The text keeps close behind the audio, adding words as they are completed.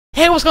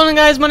Hey, what's going on,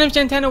 guys? My name's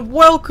JanTanda.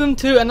 Welcome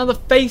to another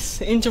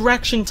face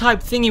interaction type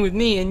thingy with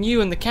me and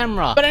you and the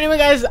camera. But anyway,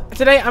 guys,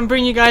 today I'm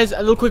bringing you guys a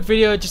little quick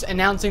video just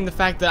announcing the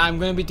fact that I'm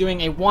going to be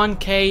doing a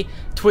 1K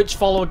Twitch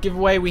follower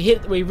giveaway.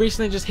 We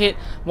recently just hit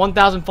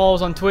 1,000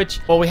 followers on Twitch.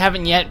 Well, we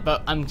haven't yet,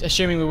 but I'm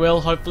assuming we will.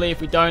 Hopefully,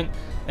 if we don't,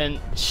 then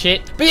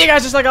shit. But yeah,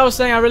 guys, just like I was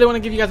saying, I really want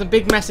to give you guys a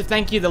big massive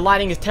thank you. The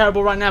lighting is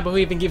terrible right now, but who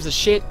even gives a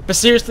shit? But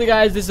seriously,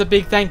 guys, this is a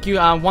big thank you.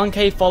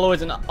 1K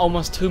followers in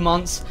almost 2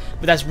 months,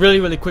 but that's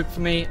really quick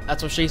for me.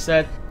 That's what she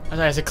said.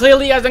 Okay, so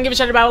clearly you guys don't give a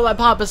shit about all that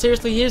part, but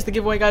seriously, here's the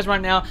giveaway, guys,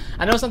 right now.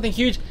 I know it's something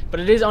huge, but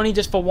it is only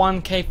just for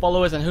 1K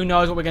followers, and who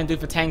knows what we're gonna do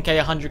for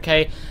 10K,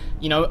 100K,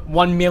 you know,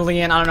 1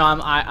 million. I don't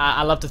know.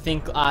 I love to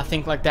think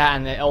like that,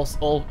 and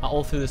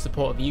all through the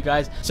support of you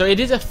guys. So it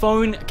is a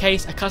phone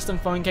case, a custom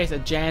phone case, a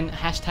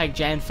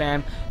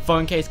 #JanFam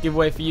phone case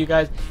giveaway for you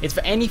guys. It's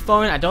for any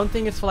phone. I don't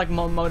think it's for like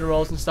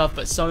Motorola's and stuff,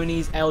 but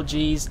Sony's,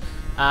 LG's,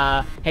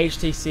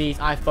 HTC's,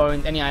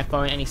 iPhones, any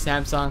iPhone, any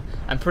Samsung.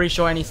 I'm pretty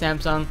sure any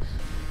Samsung.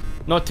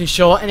 Not too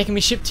sure, and it can be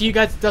shipped to you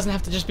guys. It doesn't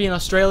have to just be in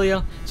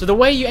Australia. So the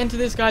way you enter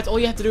this, guys, all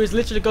you have to do is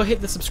literally go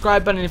hit the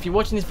subscribe button. And if you're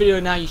watching this video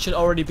now, you should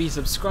already be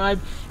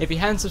subscribed. If you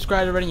haven't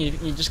subscribed already,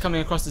 you're just coming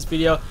across this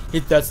video,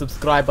 hit that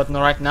subscribe button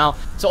right now.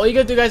 So all you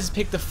gotta do, guys, is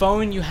pick the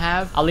phone you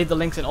have. I'll leave the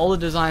links and all the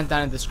designs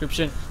down in the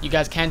description. You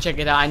guys can check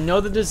it out. I know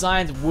the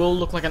designs will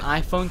look like an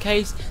iPhone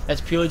case. That's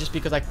purely just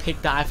because I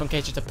picked the iPhone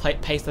case just to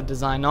paste the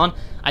design on.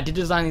 I did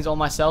design these all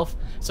myself,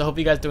 so hope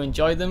you guys do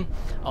enjoy them,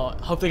 or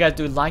hopefully you guys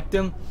do like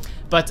them.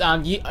 But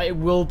it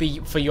will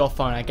be for your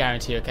phone, I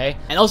guarantee, okay?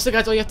 And also,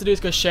 guys, all you have to do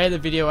is go share the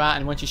video out,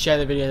 and once you share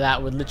the video,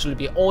 that would literally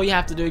be all you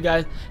have to do,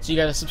 guys. So you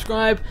gotta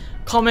subscribe,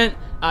 comment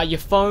your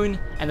phone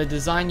and the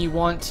design you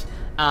want,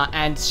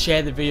 and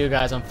share the video,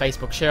 guys, on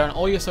Facebook. Share on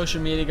all your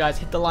social media, guys.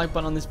 Hit the like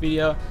button on this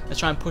video. Let's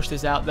try and push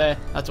this out there.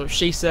 That's what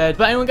she said.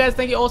 But anyway, guys,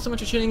 thank you all so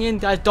much for tuning in,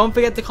 guys. Don't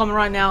forget to comment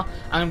right now.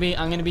 I'm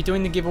gonna be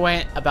doing the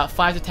giveaway about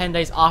 5 to 10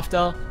 days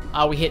after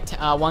we hit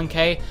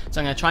 1K,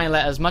 so I'm going to try and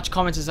let as much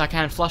comments as I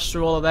can flush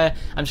through all of there.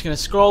 I'm just going to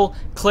scroll,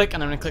 click,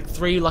 and I'm going to click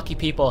 3 lucky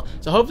people.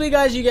 So hopefully,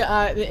 guys, you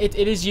get it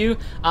is you.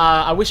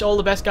 I wish you all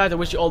the best, guys. I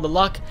wish you all the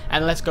luck,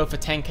 and let's go for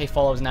 10K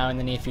followers now in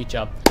the near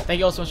future. Thank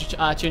you all so much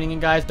for tuning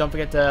in, guys. Don't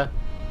forget to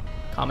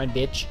comment,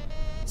 bitch.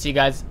 See you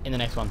guys in the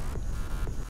next one.